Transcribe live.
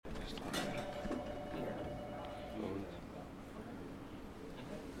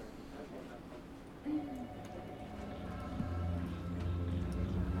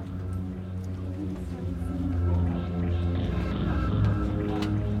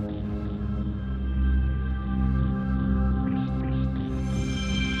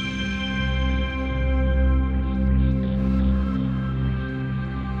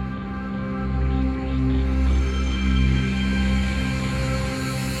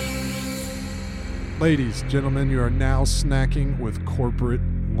Ladies, gentlemen, you are now snacking with Corporate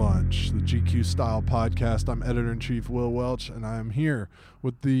Lunch, the GQ Style podcast. I'm Editor-in-Chief Will Welch, and I am here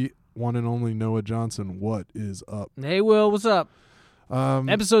with the one and only Noah Johnson. What is up? Hey, Will, what's up?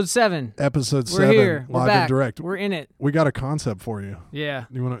 Episode 7. Episode We're 7, here. We're live back. and direct. We're in it. We got a concept for you. Yeah.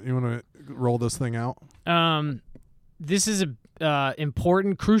 You want to roll this thing out? This is a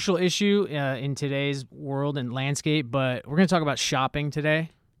important, crucial issue in today's world and landscape, but we're going to talk about shopping today.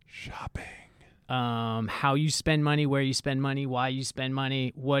 Shopping. How you spend money, where you spend money, why you spend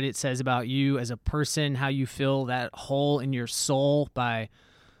money, what it says about you as a person, how you fill that hole in your soul by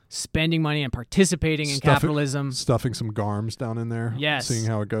spending money and participating in capitalism. Stuffing some garms down in there. Yes. Seeing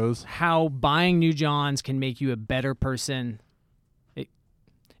how it goes. How buying new Johns can make you a better person.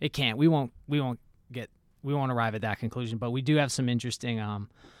 It can't. We won't arrive at that conclusion, but we do have some interesting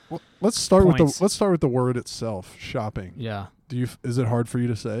Well, let's start points. with the word itself, shopping. Yeah. Is it hard for you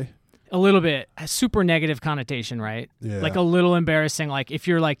to say? A little bit. A super negative connotation, right? Yeah. Like a little embarrassing. Like if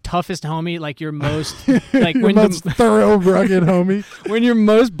you're like toughest homie, like your most like your when most thorough rugged homie. When your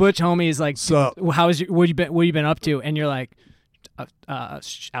most butch homie is like, So what you been up to? And you're like, out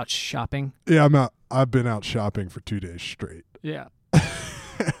shopping. Yeah, I'm out. I've been out shopping for 2 days straight. Yeah.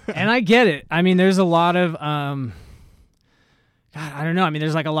 And I get it. I mean, there's a lot of God, I don't know. I mean,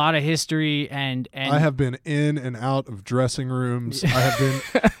 there's like a lot of history and I have been in and out of dressing rooms. I have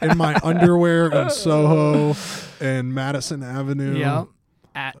been in my underwear in Soho and Madison Avenue. Yeah.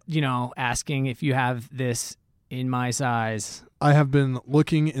 Asking if you have this in my size. I have been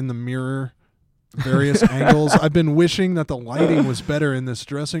looking in the mirror, various angles. I've been wishing that the lighting was better in this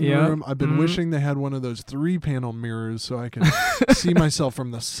dressing room. I've been wishing they had one of those 3-panel mirrors so I can see myself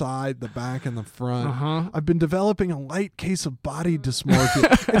from the side, the back, and the front. I've been developing a light case of body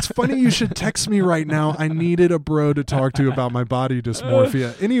dysmorphia. It's funny you should text me right now. I needed a bro to talk to about my body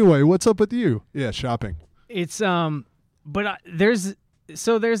dysmorphia. Anyway, what's up with you? Yeah, shopping. It's there's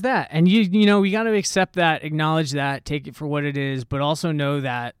that, and you know we got to accept that, acknowledge that, take it for what it is, but also know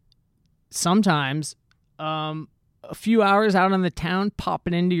that sometimes a few hours out on the town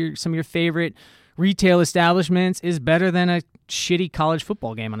popping into some of your favorite retail establishments is better than a shitty college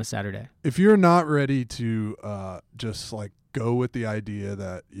football game on a Saturday. If you're not ready to just like go with the idea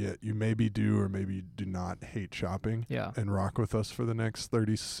that you maybe do or maybe do not hate shopping and rock with us for the next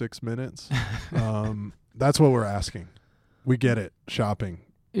 36 minutes, that's what we're asking. We get it. Shopping.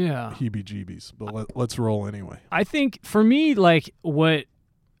 Yeah. Heebie-jeebies. But let's roll anyway. I think for me, like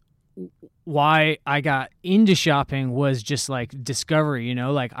why I got into shopping was just like discovery, you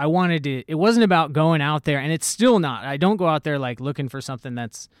know, like I wanted to, it wasn't about going out there, and it's still not. I don't go out there like looking for something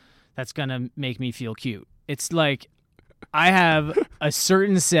that's going to make me feel cute. It's like I have a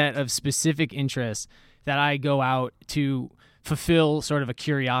certain set of specific interests that I go out to fulfill sort of a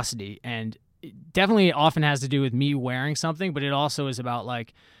curiosity, and it definitely often has to do with me wearing something, but it also is about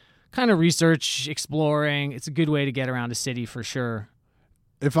like kind of research, exploring. It's a good way to get around a city for sure.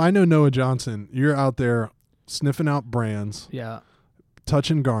 If I know Noah Johnson, you're out there sniffing out brands,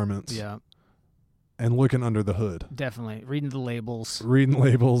 touching garments, and looking under the hood. Definitely. Reading the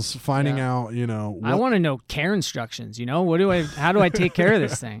labels, finding out, you know. I want to know care instructions, you know. How do I take care of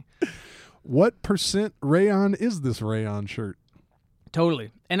this thing? What percent rayon is this rayon shirt?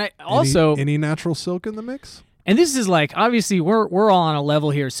 Totally. And I also any natural silk in the mix? And this is like, obviously we're all on a level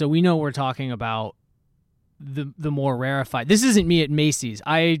here, so we know we're talking about the more rarefied. This isn't me at Macy's.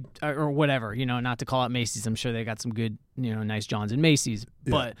 Or whatever, you know, not to call it Macy's. I'm sure they got some good, you know, nice Johns in Macy's.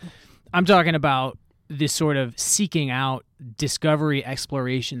 Yeah. But I'm talking about this sort of seeking out discovery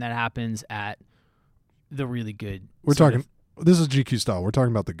exploration that happens at the really good. This is GQ style. We're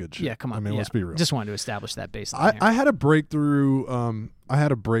talking about the good shit. Yeah, come on. I mean, let's be real. Just wanted to establish that baseline. I had a breakthrough. I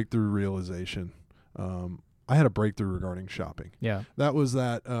had a breakthrough realization. I had a breakthrough regarding shopping. Yeah. That was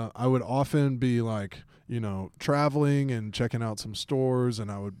that I would often be like, you know, traveling and checking out some stores,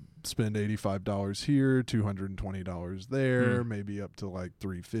 and I would spend $85 here, $220 there, maybe up to like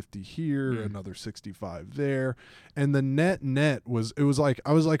 $350 here, another $65 there. And the net was like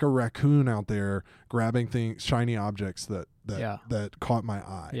I was like a raccoon out there grabbing things, shiny objects that caught my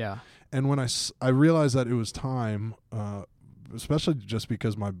eye. Yeah. And when I realized that it was time, especially just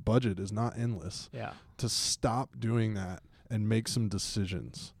because my budget is not endless, to stop doing that and make some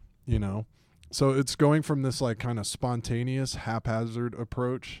decisions, you know? So it's going from this like kind of spontaneous, haphazard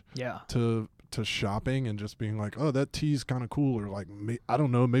approach to shopping and just being like, oh, that tee's kind of cool, or like, I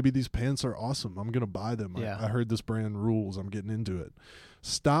don't know, maybe these pants are awesome. I'm going to buy them. I heard this brand rules. I'm getting into it.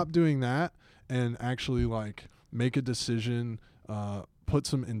 Stop doing that and actually like make a decision put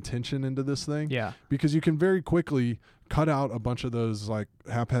some intention into this thing. Yeah. Because you can very quickly cut out a bunch of those like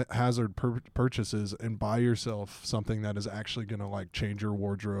haphazard purchases and buy yourself something that is actually going to like change your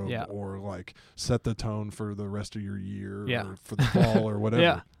wardrobe or like set the tone for the rest of your year or for the fall or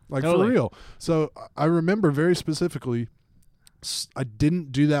whatever. Like totally. For real. So I remember very specifically, I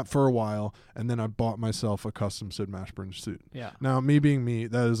didn't do that for a while, and then I bought myself a custom Sid Mashburn suit. Yeah. Now, me being me,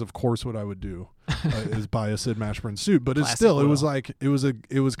 that is of course what I would do, is buy a Sid Mashburn suit. But Classic it's still, Will.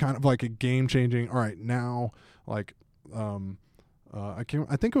 it was kind of like a game changing. All right, now like. I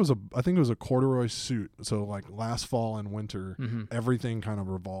think it was a corduroy suit. So like last fall and winter, everything kind of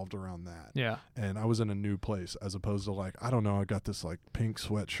revolved around that. Yeah. And I was in a new place as opposed to like, I don't know, I got this like pink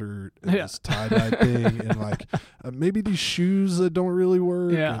sweatshirt and this tie-dye thing and like maybe these shoes that don't really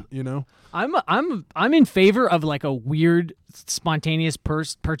work. Yeah. And, you know, I'm in favor of like a weird spontaneous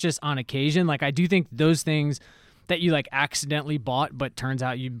purchase on occasion. Like I do think those things that you like accidentally bought but turns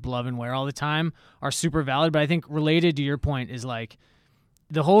out you love and wear all the time are super valid. But I think related to your point is like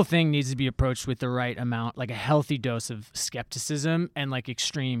the whole thing needs to be approached with the right amount, like a healthy dose of skepticism and like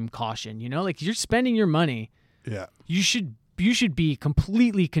extreme caution. You know, like you're spending your money. Yeah. You should be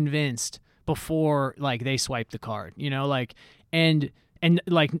completely convinced before like they swipe the card, you know, like and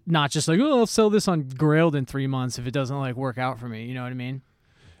like not just like, oh, I'll sell this on Grailed in 3 months if it doesn't like work out for me. You know what I mean?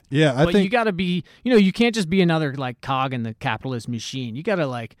 Yeah, I think you got to be, you know, you can't just be another like cog in the capitalist machine. You got to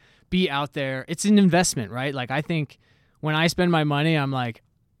like be out there. It's an investment, right? Like I think when I spend my money, I'm like,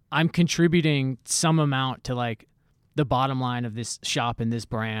 I'm contributing some amount to like the bottom line of this shop and this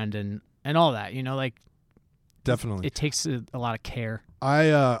brand and all that, you know, like definitely it takes a lot of care.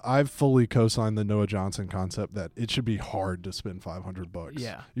 I've fully co-signed the Noah Johnson concept that it should be hard to spend $500.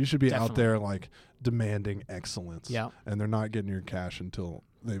 Yeah, you should be definitely out there like demanding excellence. Yeah, and they're not getting your cash until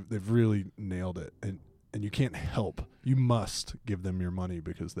they've really nailed it, and you can't help. You must give them your money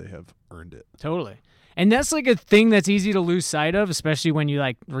because they have earned it. Totally. And that's like a thing that's easy to lose sight of, especially when you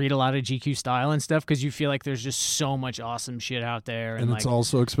like read a lot of GQ style and stuff, because you feel like there's just so much awesome shit out there, and it's like, all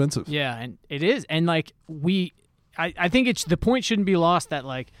so expensive. Yeah, and it is, and like I think the point shouldn't be lost that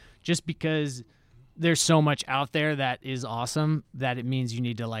like just because there's so much out there that is awesome that it means you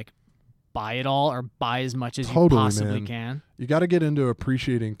need to like buy it all or buy as much as you possibly can. You got to get into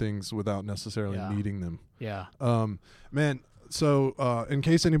appreciating things without necessarily needing them. Yeah. Man, so in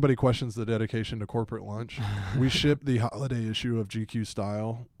case anybody questions the dedication to corporate lunch, we shipped the holiday issue of GQ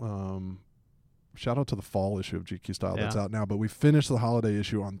Style. Shout out to the fall issue of GQ Style that's out now, but we finished the holiday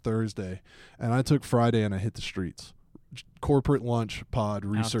issue on Thursday, and I took Friday and I hit the streets. Corporate lunch pod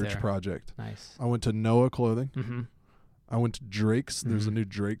research project. Nice. I went to Noah Clothing. Mm-hmm. I went to Drake's. There's a new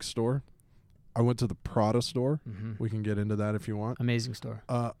Drake store. I went to the Prada store. Mm-hmm. We can get into that if you want. Amazing store.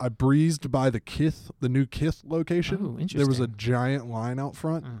 I breezed by the new Kith location. Oh, interesting. There was a giant line out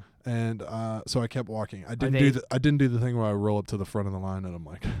front, and so I kept walking. I didn't do the thing where I roll up to the front of the line and I'm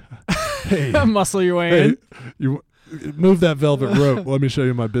like, "Hey, muscle your way in. You move that velvet rope. Let me show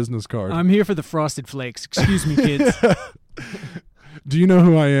you my business card. I'm here for the Frosted Flakes. Excuse me, kids." Do you know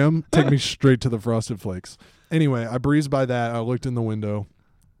who I am? Take me straight to the Frosted Flakes. Anyway, I breezed by that. I looked in the window.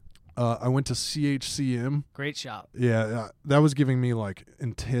 I went to CHCM. Great shop. Yeah, that was giving me like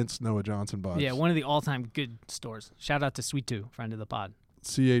intense Noah Johnson vibes. Yeah, one of the all-time good stores. Shout out to Sweet 2, friend of the pod.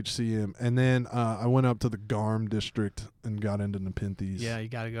 CHCM. And then I went up to the Garm district and got into Nepenthes. Yeah, you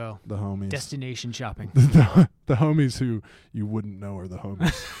got to go. The homies. Destination shopping. the homies who you wouldn't know are the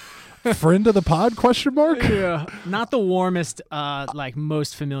homies. Friend of the pod, question mark? Yeah. Not the warmest, like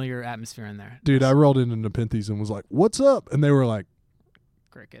most familiar atmosphere in there. Dude, I rolled into Nepenthes and was like, "What's up?" And they were like,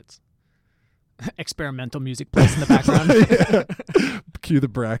 crickets. Experimental music plays in the background. Cue the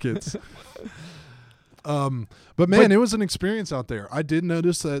brackets. But man, it was an experience out there. I did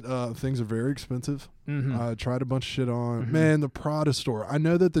notice that things are very expensive. Mm-hmm. I tried a bunch of shit on. Mm-hmm. Man, the Prada store. I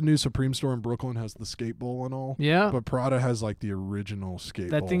know that the new Supreme store in Brooklyn has the skate bowl and all. Yeah. But Prada has like the original skate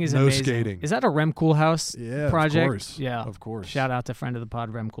bowl. That thing is no amazing. Skating. Is that a Rem Koolhaas project? Of course. Yeah. Of course. Shout out to friend of the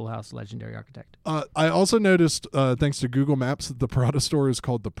pod, Rem Koolhaas, legendary architect. I also noticed, thanks to Google Maps, that the Prada store is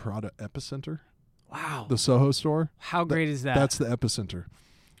called the Prada Epicenter. Wow. The Soho store. How great is that? That's the epicenter.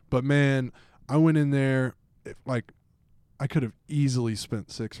 But man, I went in there, like, I could have easily spent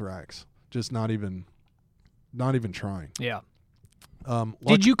 6 racks, just not even trying. Yeah.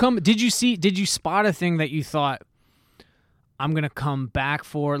 Did you spot a thing that you thought I'm gonna come back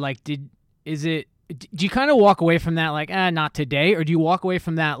for? Like, do you kind of walk away from that like, not today, or do you walk away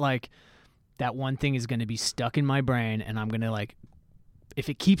from that like, that one thing is gonna be stuck in my brain, and I'm gonna like, if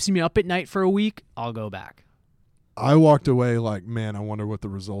it keeps me up at night for a week, I'll go back? I walked away like, man, I wonder what the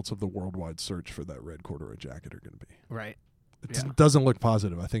results of the worldwide search for that red corduroy jacket are going to be. Right. It doesn't look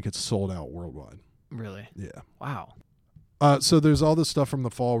positive. I think it's sold out worldwide. Really? Yeah. Wow. So there's all this stuff from the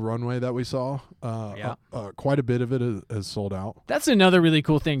fall runway that we saw. Quite a bit of it is sold out. That's another really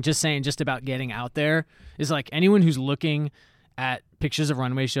cool thing. Just about getting out there is like anyone who's looking at pictures of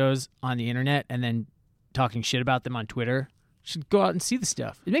runway shows on the internet and then talking shit about them on Twitter should go out and see the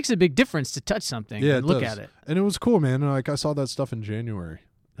stuff. It makes a big difference to touch something and look at it. And it was cool, man. Like I saw that stuff in January.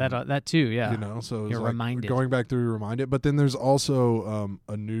 That too, yeah. You know, so you're like reminded. Going back through, reminded. But then there's also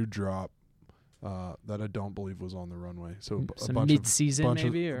a new drop that I don't believe was on the runway. So some mid-season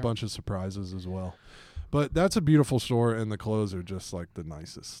maybe, a bunch of surprises as well. But that's a beautiful store, and the clothes are just like the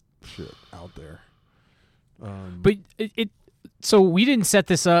nicest shit out there. But so we didn't set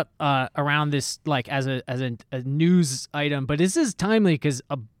this up around this like as a news item, but this is timely because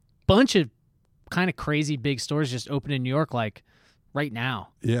a bunch of kind of crazy big stores just opened in New York like right now.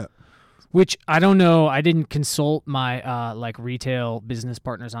 Yeah. Which I don't know. I didn't consult my like retail business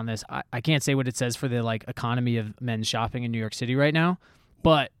partners on this. I can't say what it says for the like economy of men's shopping in New York City right now.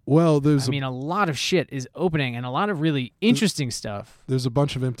 But a lot of shit is opening and a lot of really interesting stuff. There's a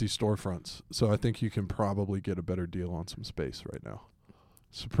bunch of empty storefronts, so I think you can probably get a better deal on some space right now.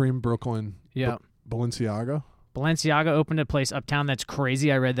 Supreme, Brooklyn, Balenciaga. Balenciaga opened a place uptown that's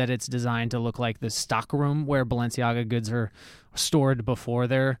crazy. I read that it's designed to look like the stock room where Balenciaga goods are stored before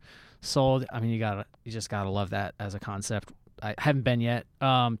they're sold. I mean, you just gotta love that as a concept. I haven't been yet.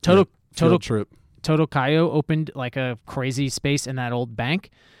 Total trip. Toto Cayo opened like a crazy space in that old bank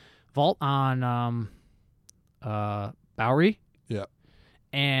vault on Bowery. Yeah.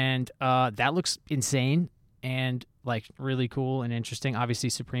 And that looks insane and like really cool and interesting. Obviously,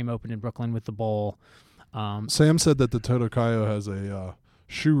 Supreme opened in Brooklyn with the bowl. Sam said that the Toto Cayo has a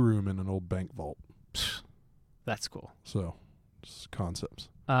shoe room in an old bank vault. That's cool. So, just concepts.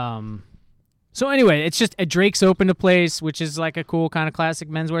 So anyway, it's just Drake's opened a place, which is like a cool kind of classic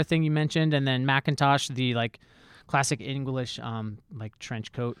menswear thing you mentioned, and then Macintosh, the like classic English like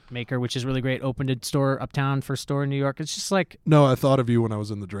trench coat maker, which is really great, opened a store uptown, first store in New York. It's just like no, I thought of you when I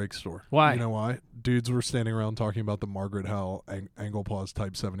was in the Drake store. Why? You know why? Dudes were standing around talking about the Margaret Howell Angle Pause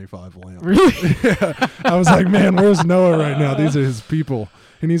Type 75 lamp. Really? Yeah. I was like, man, where's Noah right now? These are his people.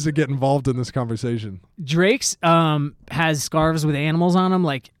 He needs to get involved in this conversation. Drake's has scarves with animals on them,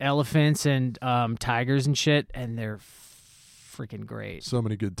 like elephants and tigers and shit, and they're freaking great. So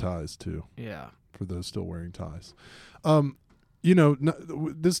many good ties, too. Yeah. For those still wearing ties.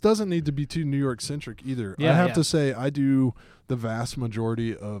 This doesn't need to be too New York-centric either. Yeah, I have to say, I do the vast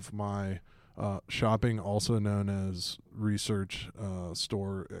majority of my shopping, also known as research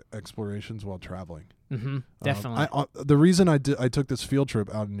store explorations while traveling. Mm-hmm, definitely. The reason I took this field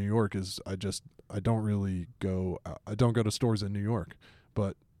trip out in New York is I don't go to stores in New York,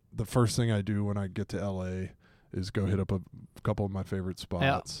 but the first thing I do when I get to LA is go hit up a couple of my favorite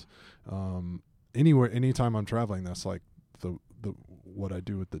spots. Yeah. Anytime I'm traveling, that's like the what I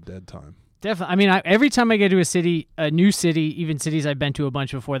do with the dead time. Definitely. I mean, every time I get to a new city, even cities I've been to a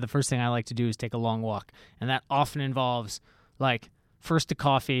bunch before, the first thing I like to do is take a long walk. And that often involves, like, first a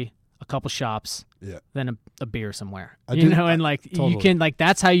coffee, a couple shops, then a beer somewhere. And, like, totally. You can, like,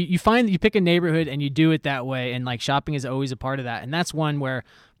 that's how you find that you pick a neighborhood and you do it that way. And, like, shopping is always a part of that. And that's one where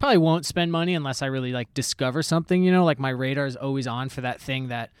I probably won't spend money unless I really, like, discover something, like, my radar is always on for that thing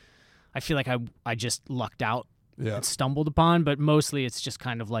that I feel like I just lucked out. Yeah. And stumbled upon, but mostly it's just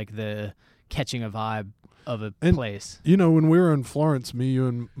kind of like the catching a vibe of a place. When we were in Florence, me, you,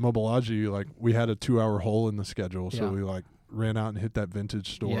 and Mobilaji, like we had a 2-hour hole in the schedule, so we like ran out and hit that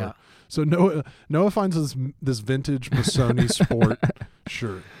vintage store. Yeah. So Noah finds this vintage Missoni Sport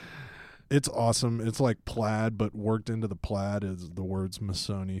shirt. It's awesome. It's like plaid, but worked into the plaid is the words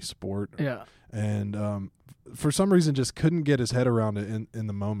Missoni Sport. Yeah. And for some reason just couldn't get his head around it in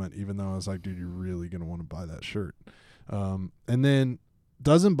the moment, even though I was like, dude, you're really going to want to buy that shirt. And then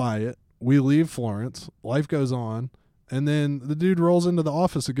doesn't buy it. We leave Florence. Life goes on. And then the dude rolls into the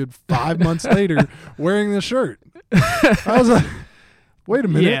office a good 5 months later wearing the shirt. I was like, wait a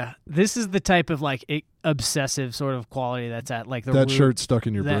minute. Yeah, this is the type of like obsessive sort of quality that's at like the that root shirt stuck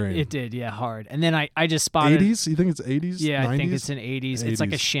in your brain. It did, yeah, hard. And then I just spotted 80s. You think it's 80s? Yeah, 90s? I think it's an 80s. It's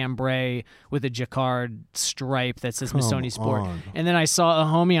like a chambray with a jacquard stripe that says Missoni Sport. And then I saw a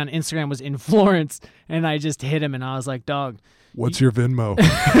homie on Instagram was in Florence, and I just hit him, and I was like, "Dog, what's your Venmo?"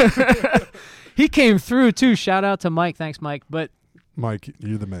 He came through too. Shout out to Mike. Thanks, Mike. But Mike,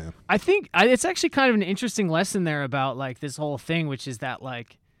 you're the man. I think it's actually kind of an interesting lesson there about like this whole thing, which is that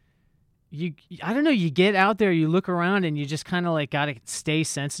like I don't know, you get out there, you look around, and you just kind of like got to stay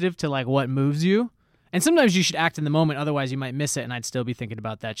sensitive to like what moves you. And sometimes you should act in the moment, otherwise you might miss it, and I'd still be thinking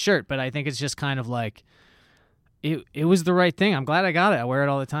about that shirt. But I think it's just kind of like it was the right thing. I'm glad I got it. I wear it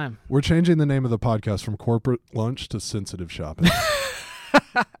all the time. We're changing the name of the podcast from Corporate Lunch to Sensitive Shopping.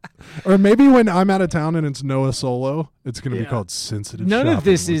 Or maybe when I'm out of town and it's Noah solo, it's going to be called Sensitive Shopping. None of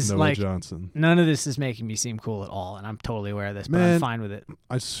this is Noah Johnson. None of this is making me seem cool at all, and I'm totally aware of this, but I'm fine with it.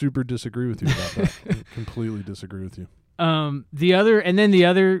 I super disagree with you about that. I completely disagree with you. The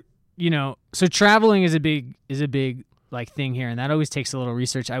other, so traveling is a big like thing here, and that always takes a little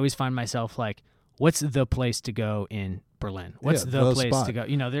research. I always find myself like, what's the place to go in Berlin? What's the place spot to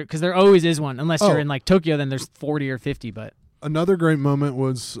go? Because there always is one. Unless you're in like Tokyo, then there's 40 or 50. But another great moment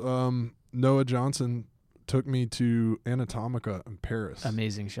was Noah Johnson took me to Anatomica in Paris.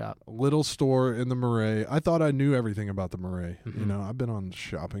 Amazing shop. Little store in the Marais. I thought I knew everything about the Marais. Mm-hmm. I've been on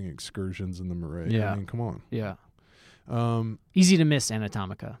shopping excursions in the Marais. Yeah. I mean, come on. Yeah. Easy to miss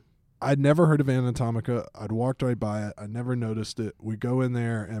Anatomica. I'd never heard of Anatomica. I'd walked right by it. I never noticed it. We go in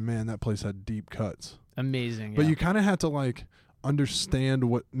there, and man, that place had deep cuts. Amazing. But you kind of had to like understand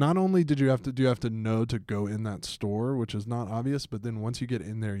what. Not only do you have to know to go in that store, which is not obvious, but then once you get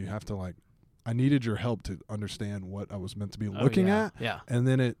in there, you have to like. I needed your help to understand what I was meant to be looking at. Yeah. And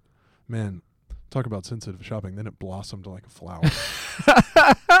then talk about sensitive shopping. Then it blossomed like a flower.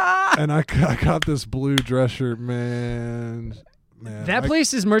 And I got this blue dress shirt, man. That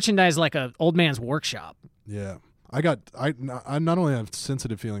place is merchandised like a old man's workshop. Yeah. I not only have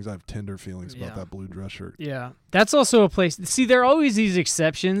sensitive feelings, I have tender feelings about that blue dress shirt. Yeah. That's also a place. See, there are always these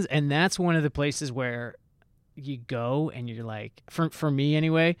exceptions, and that's one of the places where you go and you're like, for me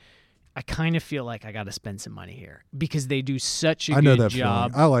anyway, I kind of feel like I got to spend some money here because they do such a good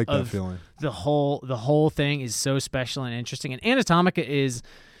job. I like that feeling. The whole thing is so special and interesting. And Anatomica is,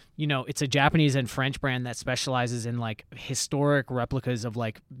 it's a Japanese and French brand that specializes in like historic replicas of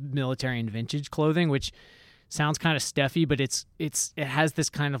like military and vintage clothing, which sounds kind of stuffy, but it has this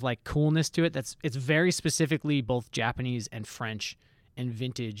kind of like coolness to it. It's very specifically both Japanese and French and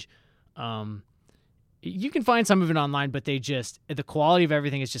vintage. You can find some of it online, but the quality of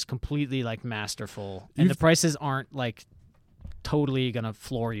everything is just completely like masterful, and the prices aren't like totally gonna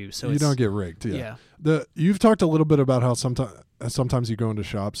floor you. So you don't get rigged. Yeah. You've talked a little bit about how sometimes you go into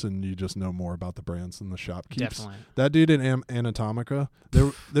shops and you just know more about the brands than the shop keeps. Definitely. That dude in Anatomica,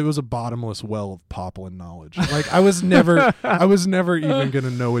 there was a bottomless well of Poplin knowledge. Like I was never even gonna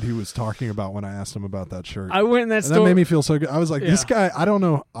know what he was talking about when I asked him about that shirt. I went in that store. That made me feel so good. I was like, this guy, I don't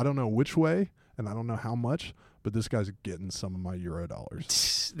know which way. And I don't know how much, but this guy's getting some of my Euro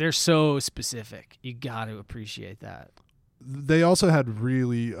dollars. They're so specific. You got to appreciate that. They also had a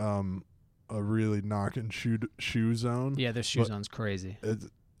really knocking shoe zone. Yeah, their shoe zone's crazy.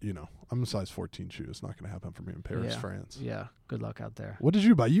 I'm a size 14 shoe. It's not going to happen for me in Paris, France. Yeah, good luck out there. What did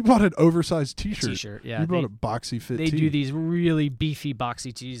you buy? You bought an oversized T-shirt. T-shirt, yeah. You bought a boxy fit They do these really beefy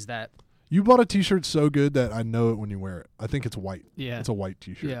boxy tees that... You bought a T-shirt so good that I know it when you wear it. I think it's white. Yeah. It's a white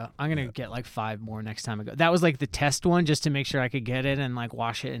T-shirt. Yeah. I'm going to get like 5 more next time I go. That was like the test one just to make sure I could get it and like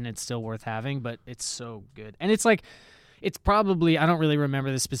wash it and it's still worth having, but it's so good. And it's like, it's probably, I don't really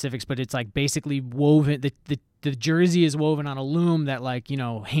remember the specifics, but it's like basically woven, the jersey is woven on a loom that like,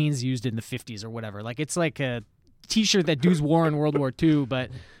 Hanes used in the 50s or whatever. Like it's like a T-shirt that dudes wore in World War II, but,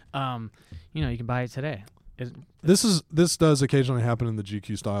 you can buy it today. This does occasionally happen in the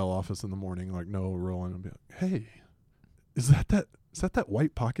GQ style office in the morning. Like Noah will roll in and be like, "Hey, is that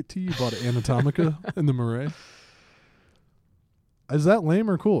white pocket tee you bought at Anatomica in the Marais? Is that lame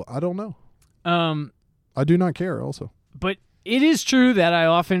or cool? I don't know. I do not care. Also, but it is true that I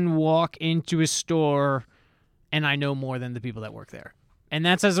often walk into a store and I know more than the people that work there, and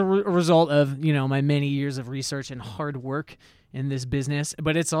that's as a result of my many years of research and hard work in this business.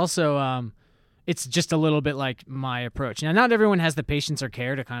 But it's also it's just a little bit like my approach. Now, not everyone has the patience or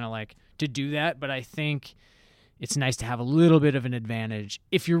care to kind of like to do that, but I think it's nice to have a little bit of an advantage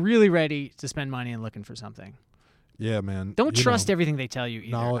if you're really ready to spend money and looking for something. Yeah, man. Don't trust everything they tell you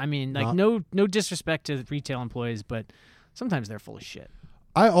either. I mean, like no disrespect to retail employees, but sometimes they're full of shit.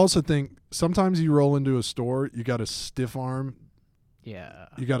 I also think sometimes you roll into a store, you got to stiff arm. Yeah.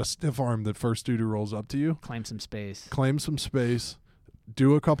 You got to stiff arm the first dude who rolls up to you. Claim some space.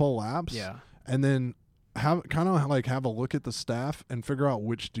 Do a couple laps. Yeah. And then have a look at the staff and figure out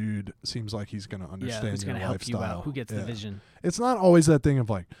which dude seems like he's going to understand who's your gonna lifestyle. help you out, who gets the vision. It's not always that thing of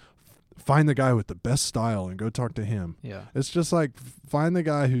like find the guy with the best style and go talk to him. Yeah. It's just like find the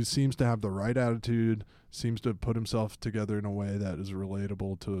guy who seems to have the right attitude, seems to put himself together in a way that is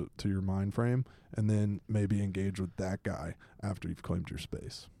relatable to your mind frame, and then maybe engage with that guy after you've claimed your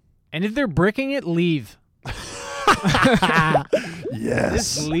space. And if they're bricking it, leave.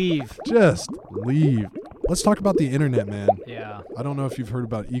 Yes. Just leave. Let's talk about the internet, man. Yeah. I don't know if you've heard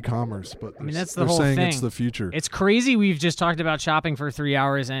about e-commerce, but I mean, that's the whole they're saying thing. it's the future. It's crazy. We've just talked about shopping for 3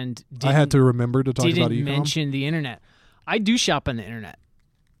 hours and I had to remember to talk about e-com. Didn't mention the internet. I do shop on the internet.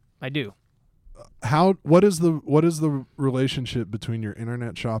 I do. What is the relationship between your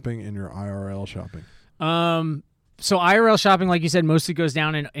internet shopping and your IRL shopping? So IRL shopping, like you said, mostly goes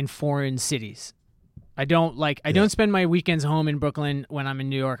down in foreign cities. I don't spend my weekends home in Brooklyn when I'm in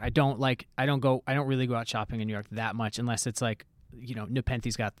New York. I don't really go out shopping in New York that much unless it's like,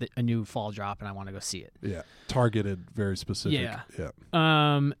 Nepenthe's got a new fall drop and I want to go see it. Yeah. Targeted, very specific. Yeah.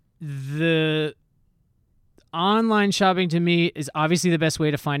 The online shopping to me is obviously the best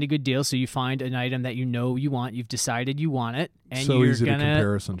way to find a good deal. So you find an item that you want, you've decided you want it, and so you're easy gonna to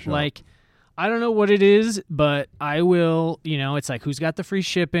comparison shop. I don't know what it is, but I will, it's like who's got the free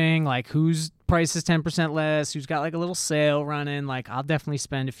shipping, like whose price is 10% less, who's got like a little sale running. Like I'll definitely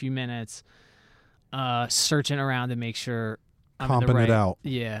spend a few minutes searching around to make sure I'm comping in the right, it out.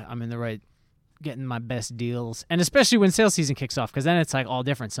 Yeah, I'm in the right, getting my best deals. And especially when sales season kicks off, because then it's like all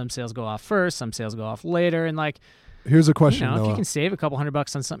different. Some sales go off first, some sales go off later. And like, here's a question, if Noah. you can save a couple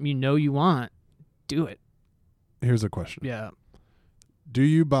 $100 on something you want, do it. Here's a question. Yeah.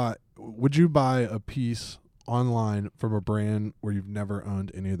 Would you buy a piece online from a brand where you've never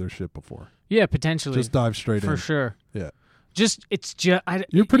owned any of their shit before? Yeah, potentially. Just dive straight in. For sure. Yeah.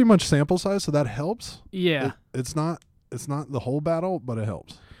 You're pretty much sample size, so that helps. Yeah. It's not the whole battle, but it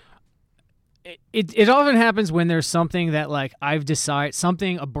helps. It often happens when there's something that like I've decided,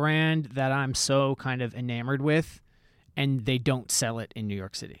 a brand that I'm so kind of enamored with, and they don't sell it in New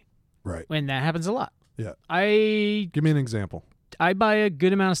York City. Right. And that happens a lot. Yeah. Give me an example. I buy a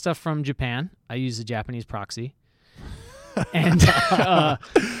good amount of stuff from Japan. I use a Japanese proxy. And the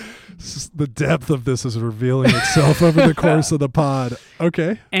depth of this is revealing itself over the course of the pod.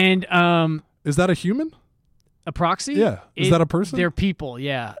 Okay. And is that a human? A proxy? Yeah. Is that a person? They're people.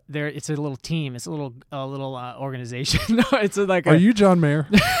 Yeah. It's a little team. It's a little organization. No, it's like. Are you John Mayer?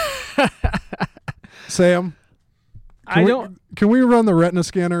 Sam? Can we run the retina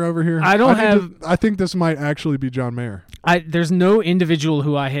scanner over here? I think this might actually be John Mayer. There's no individual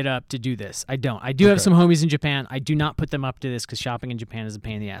who I hit up to do this. I don't. I do have some homies in Japan. I do not put them up to this because shopping in Japan is a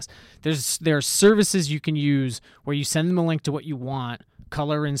pain in the ass. There are services you can use where you send them a link to what you want,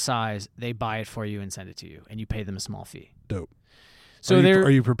 color and size. They buy it for you and send it to you, and you pay them a small fee. Dope. So are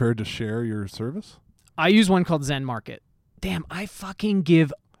you prepared to share your service? I use one called Zen Market. Damn, I fucking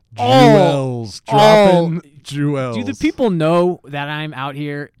give jewels. Dropping jewels. Do the people know that I'm out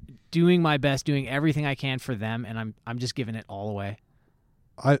here doing my best, doing everything I can for them, and I'm just giving it all away?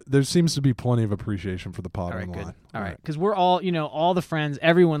 There seems to be plenty of appreciation for the pod online. Good. All right, because we're all, all the friends,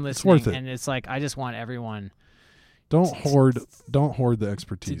 everyone listening, it's worth it. And it's like I just want everyone. Don't hoard the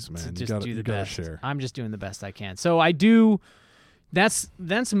expertise, man. You gotta share. I'm just doing the best I can. So I do. That's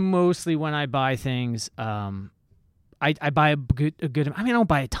mostly when I buy things. I buy a good. I mean, I don't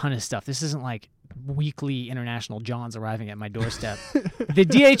buy a ton of stuff. This isn't like weekly international Johns arriving at my doorstep. The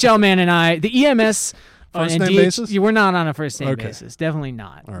DHL man and I, the EMS first name basis. We're not on a first name basis. Definitely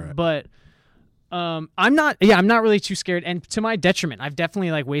not. All right. But I'm not really too scared. And to my detriment, I've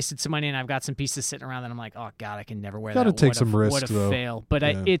definitely like wasted some money, and I've got some pieces sitting around that I'm like, oh God, I can never wear that. Gotta take some risks. What a though. fail. But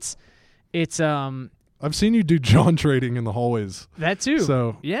it's I've seen you do John trading in the hallways. That too.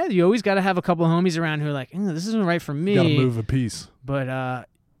 So yeah, you always got to have a couple of homies around who are like, this isn't right for me. Got to move a piece. But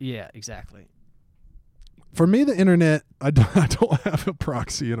yeah, exactly. For me, the internet, I don't have a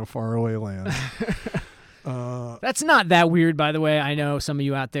proxy in a faraway land. That's not that weird, by the way. I know some of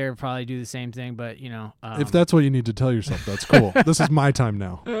you out there probably do the same thing, but if that's what you need to tell yourself, that's cool. This is my time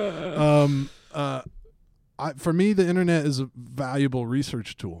now. For me, the internet is a valuable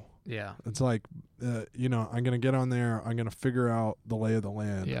research tool. Yeah. It's like, I'm going to get on there. I'm going to figure out the lay of the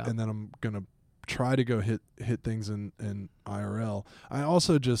land. Yeah. And then I'm going to try to go hit things in IRL. I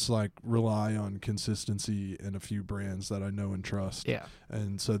also just like rely on consistency in a few brands that I know and trust. Yeah.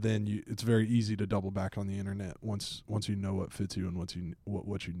 And so then it's very easy to double back on the internet once you know what fits you and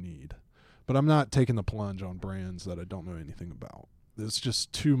what you need. But I'm not taking the plunge on brands that I don't know anything about. There's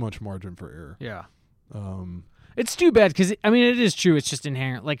just too much margin for error. Yeah. It's too bad because, I mean, it is true. It's just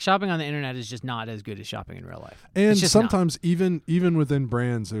inherent. Like, shopping on the internet is just not as good as shopping in real life. And sometimes even within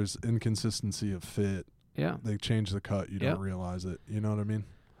brands, there's inconsistency of fit. Yeah. They change the cut. You don't realize it. You know what I mean?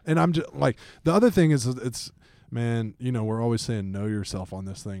 And I'm just, like, the other thing is man, we're always saying know yourself on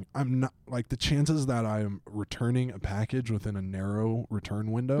this thing. I'm not, like, the chances that I am returning a package within a narrow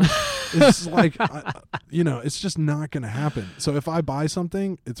return window is like, it's just not going to happen. So if I buy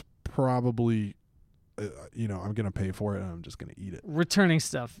something, it's probably... I'm going to pay for it and I'm just going to eat it. Returning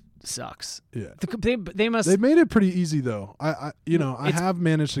stuff sucks. Yeah. They must. They've made it pretty easy though. I have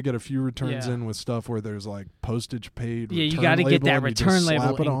managed to get a few returns in with stuff where there's like postage paid. Yeah, you got to get that return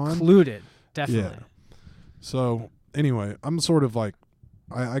label included. Definitely. Yeah. So anyway, I'm sort of like,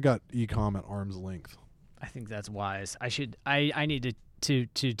 I got e-com at arm's length. I think that's wise. I need to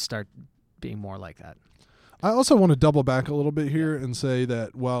start being more like that. I also want to double back a little bit here and say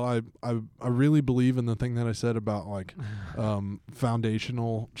that while I really believe in the thing that I said about like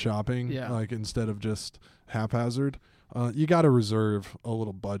foundational shopping, like instead of just haphazard, you got to reserve a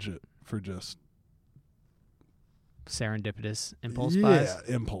little budget for just serendipitous impulse buys. Yeah,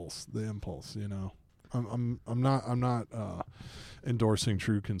 the impulse. You know, I'm not endorsing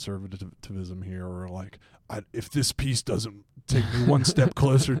true conservatism here, or like if this piece doesn't take me one step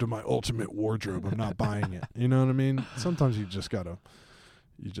closer to my ultimate wardrobe, I'm not buying it. You know what I mean? Sometimes you just gotta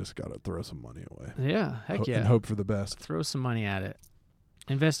throw some money away. Yeah, heck yeah, and hope for the best. Throw some money at it.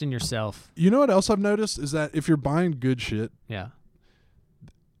 Invest in yourself. You know what else I've noticed is that if you're buying good shit,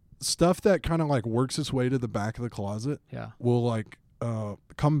 stuff that kind of like works its way to the back of the closet, will like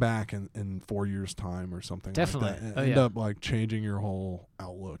come back in 4 years' time or something. Definitely. Like that, and end up like changing your whole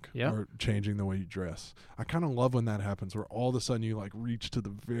outlook or changing the way you dress. I kind of love when that happens, where all of a sudden you like reach to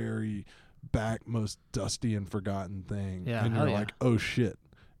the very back, most dusty and forgotten thing, and you're like, oh shit,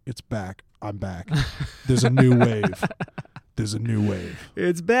 it's back. I'm back. There's a new wave. There's a new wave.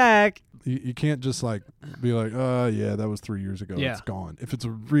 It's back. You can't just like be like, yeah, that was 3 years ago. It's gone. If it's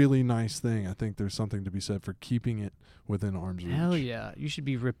a really nice thing, I think there's something to be said for keeping it within arm's reach. Hell yeah. You should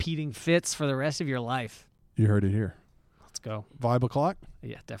be repeating fits for the rest of your life. You heard it here. Let's go. Vibe o'clock?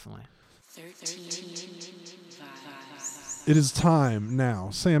 Yeah, definitely. 13 vibes. It is time now.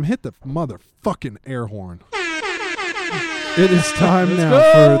 Sam, hit the motherfucking air horn. It is time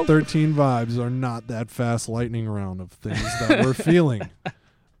now for 13 Vibes, our not that fast lightning round of things that we're feeling.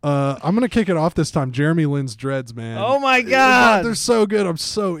 I'm going to kick it off this time. Jeremy Lin's dreads, man. Oh, my God. They're so good. I'm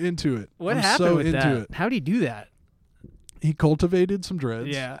so into it. What happened with that? How'd he do that? He cultivated some dreads.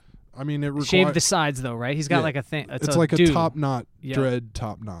 Yeah. I mean, it requires... Shaved the sides, though, right? He's got like a thing. It's like a top knot, dread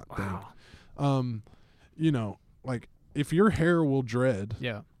top knot thing. You know, like if your hair will dread,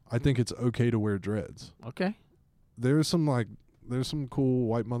 I think it's okay to wear dreads. Okay. There's some cool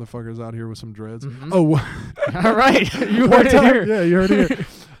white motherfuckers out here with some dreads. Mm-hmm. Oh, all right. You heard it here. Yeah, you heard it here.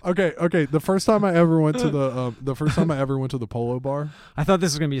 Okay. The first time I ever went to the Polo Bar. I thought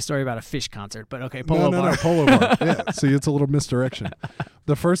this was gonna be a story about a Fish concert, but okay, Polo Bar. No, Polo Bar. Yeah. See, it's a little misdirection.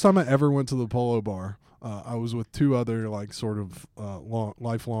 The first time I ever went to the Polo Bar, I was with two other like sort of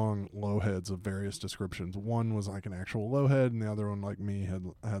lifelong low heads of various descriptions. One was like an actual low head, and the other one, like me,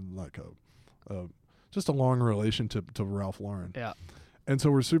 had like a just a long relationship to Ralph Lauren. Yeah. And so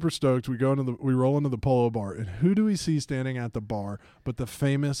we're super stoked. We roll into the Polo Bar, and who do we see standing at the bar but the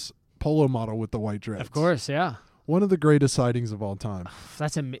famous Polo model with the white dreads? Of course, yeah. One of the greatest sightings of all time.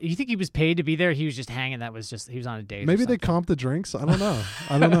 You think he was paid to be there? He was just hanging. He was on a date. Maybe they comped the drinks. I don't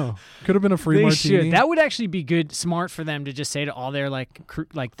know. Could have been a free martini. Should. That would actually be smart for them to just say to all their like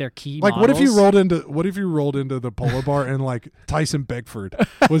their key like models. What if you rolled into the Polo Bar and like Tyson Beckford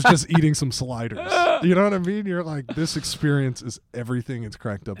was just eating some sliders? You know what I mean? You're like, this experience is everything it's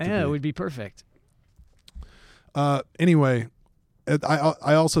cracked up to be. Yeah, it would be perfect. Anyway,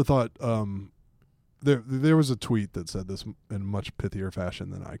 I also thought there was a tweet that said this in much pithier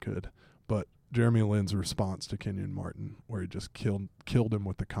fashion than I could, but Jeremy Lin's response to Kenyon Martin, where he just killed him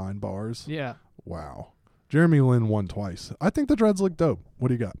with the kind bars. Yeah. Wow. Jeremy Lin won twice. I think the dreads look dope. What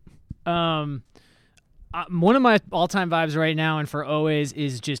do you got? One of my all-time vibes right now and for always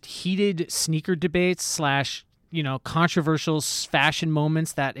is just heated sneaker debates / controversial fashion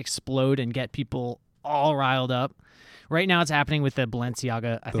moments that explode and get people all riled up. Right now it's happening with the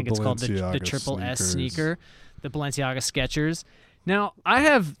Balenciaga. I think it's called the Triple S sneaker, the Balenciaga Skechers. Now, I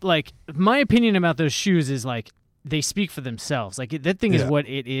have my opinion about those shoes is they speak for themselves. That thing is what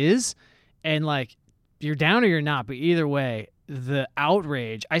it is, and you're down or you're not. But either way, the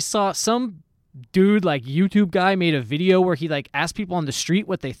outrage. I saw some dude YouTube guy made a video where he asked people on the street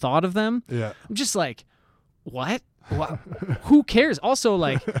what they thought of them. Yeah, I'm just what? Who cares? Also,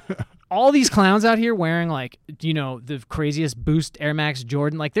 all these clowns out here wearing the craziest Boost Air Max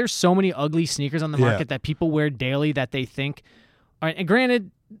Jordan. There's so many ugly sneakers on the market that people wear daily that they think. And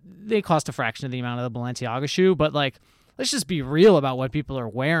granted, they cost a fraction of the amount of the Balenciaga shoe, but let's just be real about what people are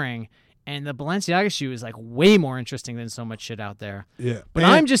wearing. And the Balenciaga shoe is way more interesting than so much shit out there. Yeah. But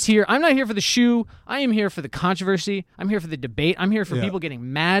I'm just here. I'm not here for the shoe. I am here for the controversy. I'm here for the debate. I'm here for people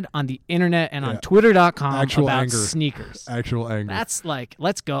getting mad on the internet and on Twitter.com about anger. Sneakers. Actual anger. That's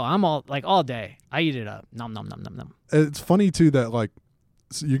let's go. I'm all day. I eat it up. Nom nom nom nom nom. It's funny too that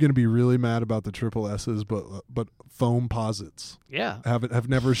So you're gonna be really mad about the triple S's, but foam posits. Yeah. Have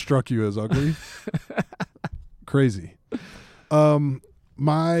never struck you as ugly. Crazy. Vibe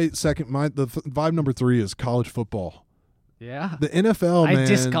number 3 is college football. Yeah. The NFL, man. I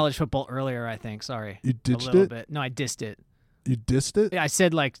dissed college football earlier, I think. Sorry. You ditched a little it? bit. No, I dissed it. You dissed it? Yeah, I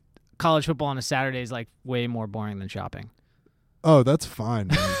said like college football on a Saturday is like way more boring than shopping. Oh, that's fine,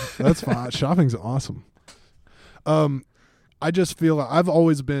 man. That's fine. Shopping's awesome. I just feel like I've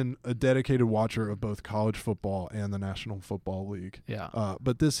always been a dedicated watcher of both college football and the National Football League. Yeah.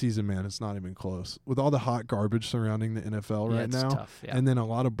 But this season, man, it's not even close. With all the hot garbage surrounding the NFL right now, tough, yeah. and then a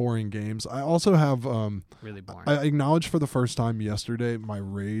lot of boring games. I also have really boring. I acknowledged for the first time yesterday my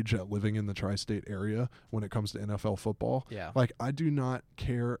rage at living in the tri-state area when it comes to NFL football. Yeah. Like, I do not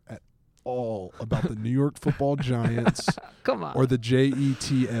care at all about the New York Football Giants Come on. or the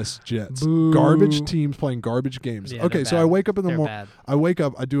Jets Jets. Boo. Garbage teams playing garbage games. Yeah, okay, so bad. I wake up in the morning. Bad. I wake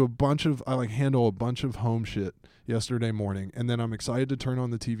up, I handle a bunch of home shit yesterday morning, and then I'm excited to turn on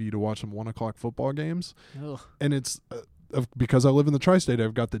the TV to watch some 1 o'clock football games. Ugh. And it's because I live in the tri-state,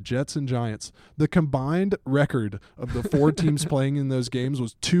 I've got the Jets and Giants. The combined record of the 4 teams playing in those games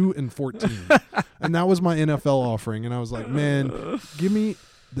was 2-14, and that was my NFL offering. And I was like, man, give me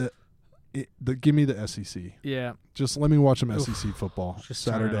the SEC. Yeah. Just let me watch some SEC football Just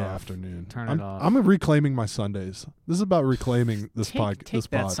Saturday turn it off. afternoon. Turn it off. I'm reclaiming my Sundays. This is about reclaiming this Take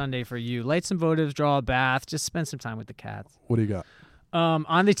that Sunday for you. Light some votives, draw a bath, just spend some time with the cats. What do you got?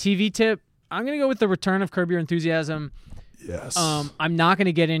 On the TV tip, I'm going to go with the return of Curb Your Enthusiasm. Yes. I'm not going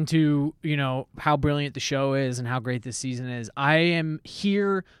to get into, how brilliant the show is and how great this season is. I am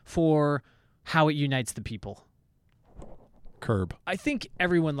here for how it unites the people. Curb. I think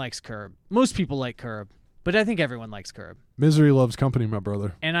everyone likes Curb. Most people like Curb, but I think everyone likes Curb. Misery loves company, my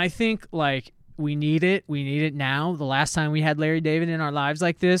brother. And I think, we need it. We need it now. The last time we had Larry David in our lives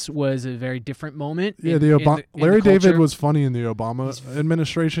like this was a very different moment. Yeah, Larry David was funny in the Obama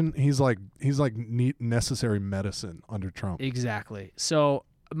administration. He's like necessary medicine under Trump. Exactly. So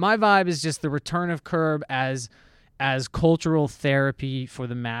my vibe is just the return of Curb as cultural therapy for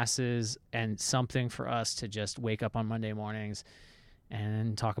the masses and something for us to just wake up on Monday mornings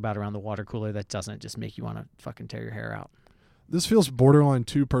and talk about around the water cooler that doesn't just make you want to fucking tear your hair out. This feels borderline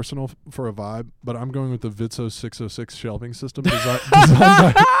too personal for a vibe, but I'm going with the Vitso 606 shelving system designed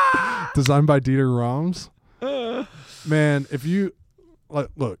by Dieter Rams. Man, if you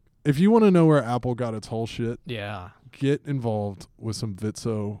if you want to know where Apple got its whole shit, get involved with some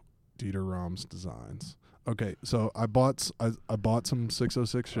Vitso Dieter Rams designs. Okay, so I bought some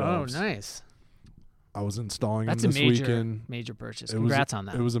 606 shelves. Oh, nice. I was installing them this weekend. Major purchase. Congrats on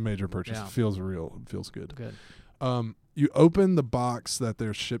that. It was a major purchase. Yeah. It feels real. It feels good. Good. You open the box that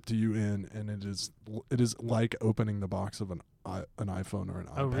they're shipped to you in, and it is like opening the box of an iPhone or an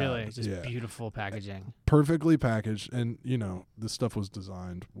iPad. Oh, really? Just beautiful packaging. Perfectly packaged, and this stuff was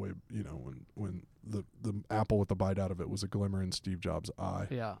designed way when the apple with the bite out of it was a glimmer in Steve Jobs' eye.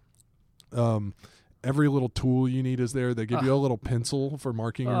 Yeah. Every little tool you need is there. They give you a little pencil for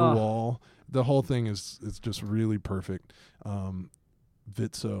marking your wall. The whole thing is just really perfect.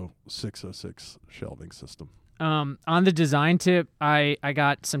 Vitso 606 shelving system. On the design tip, I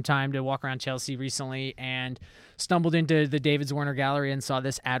got some time to walk around Chelsea recently and stumbled into the David Zwirner Gallery and saw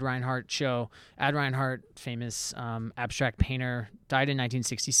this Ad Reinhardt show. Ad Reinhardt, famous abstract painter, died in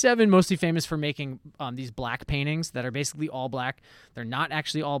 1967, mostly famous for making these black paintings that are basically all black. They're not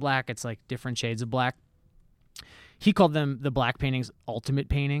actually all black. It's like different shades of black. He called them the black paintings ultimate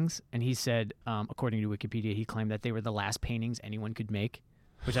paintings, and he said, according to Wikipedia, he claimed that they were the last paintings anyone could make,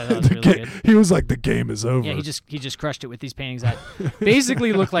 which I thought was really good. He was like, the game is over. Yeah, he just crushed it with these paintings that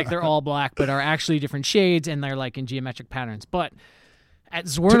basically look like they're all black, but are actually different shades, and they're like in geometric patterns. But at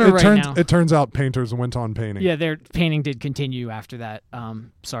Zwirner now, it turns out painters went on painting. Yeah, their painting did continue after that.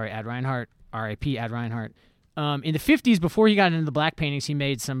 Sorry, Ad Reinhardt, R.I.P. Ad Reinhardt. In the 50s, before he got into the black paintings, he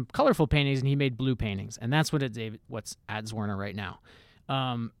made some colorful paintings, and he made blue paintings, and that's what's at Zwirner right now.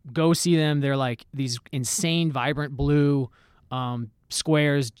 Go see them. They're like these insane, vibrant blue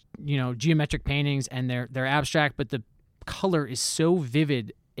squares, geometric paintings, and they're abstract, but the color is so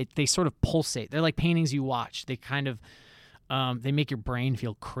vivid, they sort of pulsate. They're like paintings you watch. They kind of they make your brain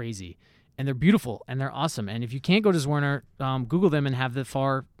feel crazy, and they're beautiful and they're awesome. And if you can't go to Zwirner, Google them and have the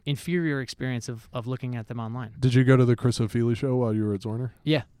far inferior experience of looking at them online. Did you go to the Chris O'Feely show while you were at Zwirner?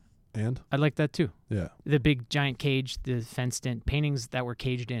 Yeah. And? I like that too. Yeah. The big giant cage, the fenced-in paintings that were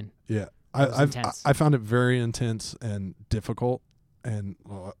caged in. Yeah. I found it very intense and difficult and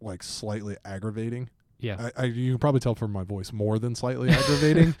like slightly aggravating. Yeah. You can probably tell from my voice more than slightly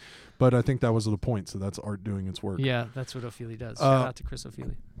aggravating, but I think that was the point. So that's art doing its work. Yeah, that's what Ophelia does. Shout out to Chris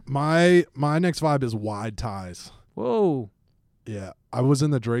Ophelia. My next vibe is wide ties. Whoa. Yeah. I was in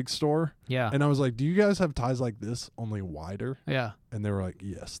the Drake store. Yeah. And I was like, do you guys have ties like this, only wider? Yeah. And they were like,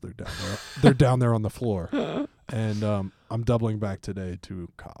 yes, they're down there. They're down there on the floor. And I'm doubling back today to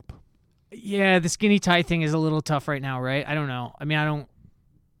cop. Yeah, the skinny tie thing is a little tough right now, right? I don't know. I mean, I don't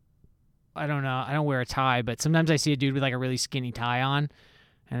know. I don't wear a tie, but sometimes I see a dude with like a really skinny tie on,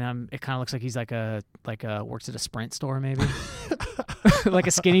 and it kind of looks like he's like a works at a Sprint store maybe, like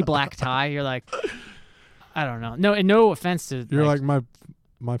a skinny black tie. You're like, I don't know. No, and no offense to. You're like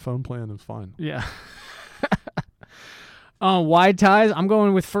my phone plan is fine. Yeah. Wide ties. I'm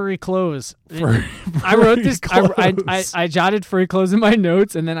going with furry clothes. I wrote this. I jotted furry clothes in my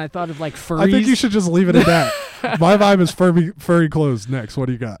notes, and then I thought of like furries. I think you should just leave it at that. My vibe is furry clothes. Next, what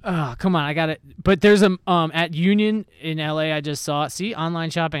do you got? Oh, come on, I got it. But there's at Union in LA. I just saw. See,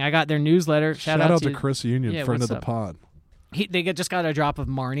 online shopping. I got their newsletter. Shout out to Chris Union, friend of the pod. They just got a drop of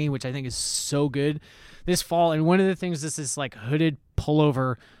Marnie, which I think is so good this fall. And one of the things is this like hooded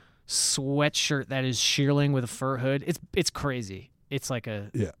pullover sweatshirt that is shearling with a fur hood. It's crazy. It's like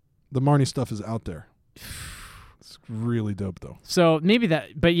the Marnie stuff is out there. It's really dope though. So maybe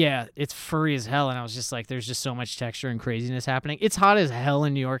but yeah, it's furry as hell, and I was just like, there's just so much texture and craziness happening. It's hot as hell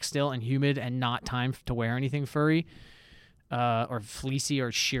in New York still, and humid, and not time to wear anything furry, or fleecy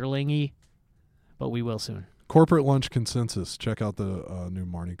or shearlingy, but we will soon. Corporate lunch consensus. Check out the new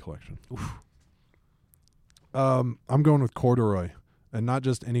Marnie collection. Oof. I'm going with corduroy. And not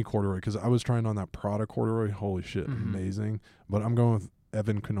just any corduroy, because I was trying on that Prada corduroy. Holy shit, amazing. But I'm going with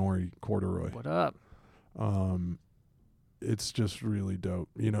Evan Kenori corduroy. What up? It's just really dope.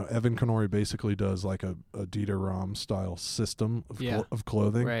 You know, Evan Kenori basically does like a Dieter Ram style system of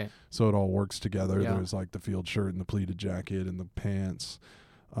clothing. Right. So it all works together. Yeah. There's like the field shirt and the pleated jacket and the pants.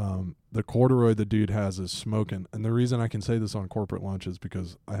 The corduroy the dude has is smoking. And the reason I can say this on corporate lunch is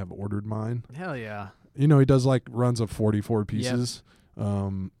because I have ordered mine. Hell yeah. You know, he does like runs of 44 pieces. Yep.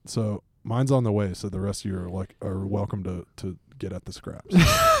 So mine's on the way. So the rest of you are welcome to get at the scraps.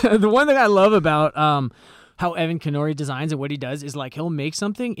 The one thing I love about how Evan Kenori designs and what he does is like he'll make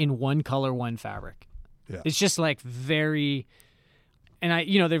something in one color, one fabric. Yeah. It's just like very. And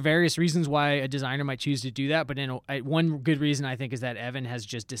there are various reasons why a designer might choose to do that, but one good reason I think is that Evan has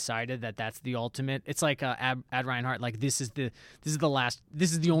just decided that that's the ultimate. It's like Ad Reinhardt, like this is the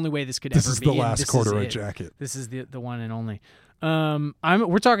only way this could ever be. This is the last corduroy jacket. This is the one and only.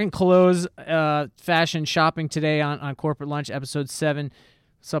 We're talking clothes, fashion, shopping today on Corporate Lunch, episode 7.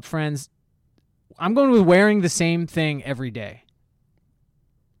 What's up, friends? I'm going with wearing the same thing every day.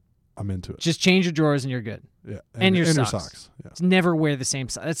 I'm into it. Just change your drawers and you're good. Yeah, and your socks. Yeah. Never wear the same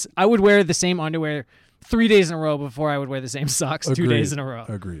socks. I would wear the same underwear 3 days in a row before I would wear the same socks 2 days in a row.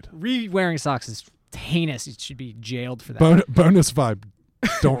 Agreed. Re-wearing socks is heinous. You should be jailed for that. Bonus vibe.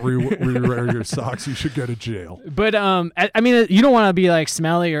 Don't re-wear your socks. You should go to jail. But I mean, you don't want to be like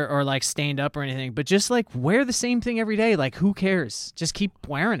smelly or like stained up or anything. But just like wear the same thing every day. Like who cares? Just keep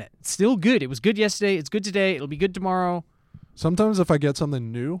wearing it. It's still good. It was good yesterday. It's good today. It'll be good tomorrow. Sometimes if I get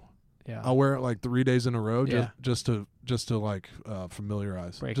something new, I'll wear it like 3 days in a row just to like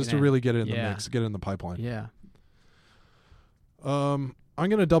familiarize, to really get it in the mix, get it in the pipeline. Yeah. I'm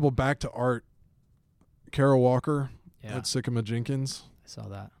gonna double back to art. Kara Walker at Sycamore Jenkins. I saw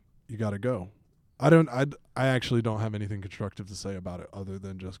that. You got to go. I actually don't have anything constructive to say about it other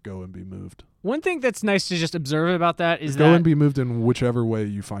than just go and be moved. One thing that's nice to just observe about that is go and be moved in whichever way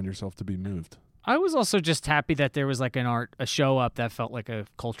you find yourself to be moved. I was also just happy that there was like a show up that felt like a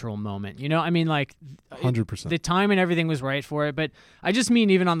cultural moment. You know, I mean, like 100%. The time and everything was right for it, but I just mean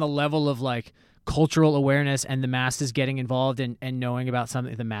even on the level of like cultural awareness and the masses getting involved and knowing about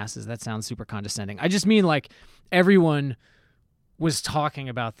something. The masses, that sounds super condescending. I just mean like everyone was talking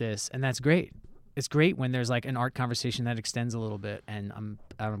about this, and that's great. It's great when there's like an art conversation that extends a little bit, and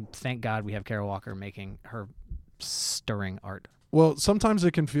I'm thank God we have Kara Walker making her stirring art. Well, sometimes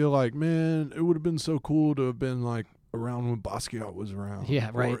it can feel like, man, it would have been so cool to have been like around when Basquiat was around. Yeah,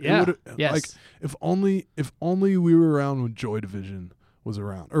 right. Or yeah. Yes. Like if only we were around when Joy Division was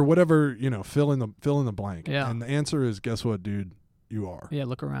around, or whatever, fill in the blank. Yeah. And the answer is, guess what, dude? You are. Yeah,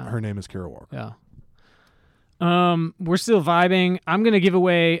 look around. Her name is Kara Walker. Yeah. We're still vibing. I'm going to give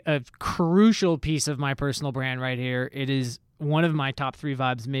away a crucial piece of my personal brand right here. It is one of my top 3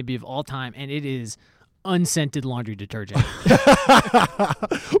 vibes maybe of all time, and it is unscented laundry detergent.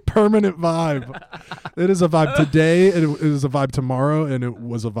 Permanent vibe. It is a vibe today. It is a vibe tomorrow, and it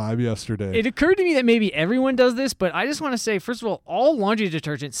was a vibe yesterday. It occurred to me that maybe everyone does this, but I just want to say, first of all laundry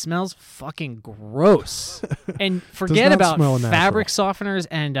detergent smells fucking gross. And forget about fabric softeners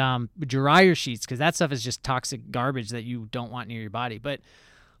and dryer sheets, because that stuff is just toxic garbage that you don't want near your body. But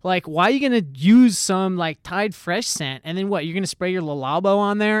like, why are you going to use some like Tide Fresh scent, and then what? You're going to spray your Lalabo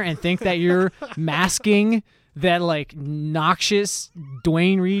on there and think that you're masking that like noxious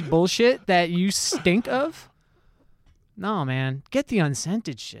Dwayne Reed bullshit that you stink of? No, man. Get the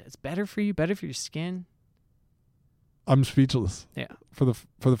unscented shit. It's better for you, better for your skin. I'm speechless. Yeah. For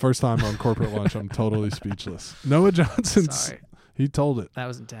the first time on Corporate Lunch, I'm totally speechless. Noah Johnson's, he told it. That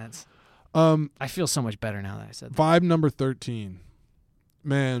was intense. I feel so much better now that I said that. Vibe number 13.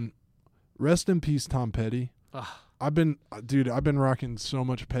 Man, rest in peace, Tom Petty. Ugh. I've been rocking so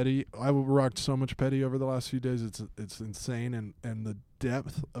much Petty. I've rocked so much Petty over the last few days. It's insane, and the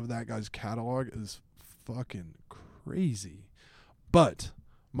depth of that guy's catalog is fucking crazy. But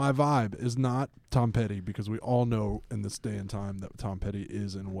my vibe is not Tom Petty, because we all know in this day and time that Tom Petty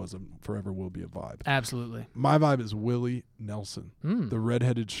is and was forever will be a vibe. Absolutely. My vibe is Willie Nelson, the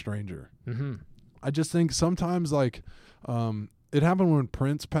redheaded stranger. Mm-hmm. I just think sometimes like it happened when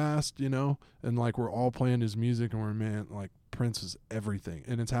Prince passed, you know, and like we're all playing his music and we're, man, like Prince is everything.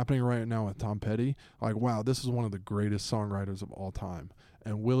 And it's happening right now with Tom Petty. Like, wow, this is one of the greatest songwriters of all time.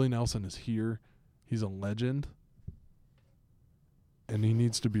 And Willie Nelson is here. He's a legend. And he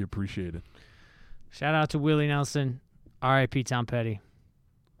needs to be appreciated. Shout out to Willie Nelson. R.I.P. Tom Petty.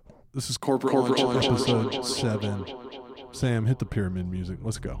 This is Corporate Lunch, episode 7. Sam, hit the pyramid music.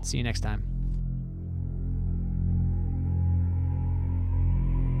 Let's go. See you next time.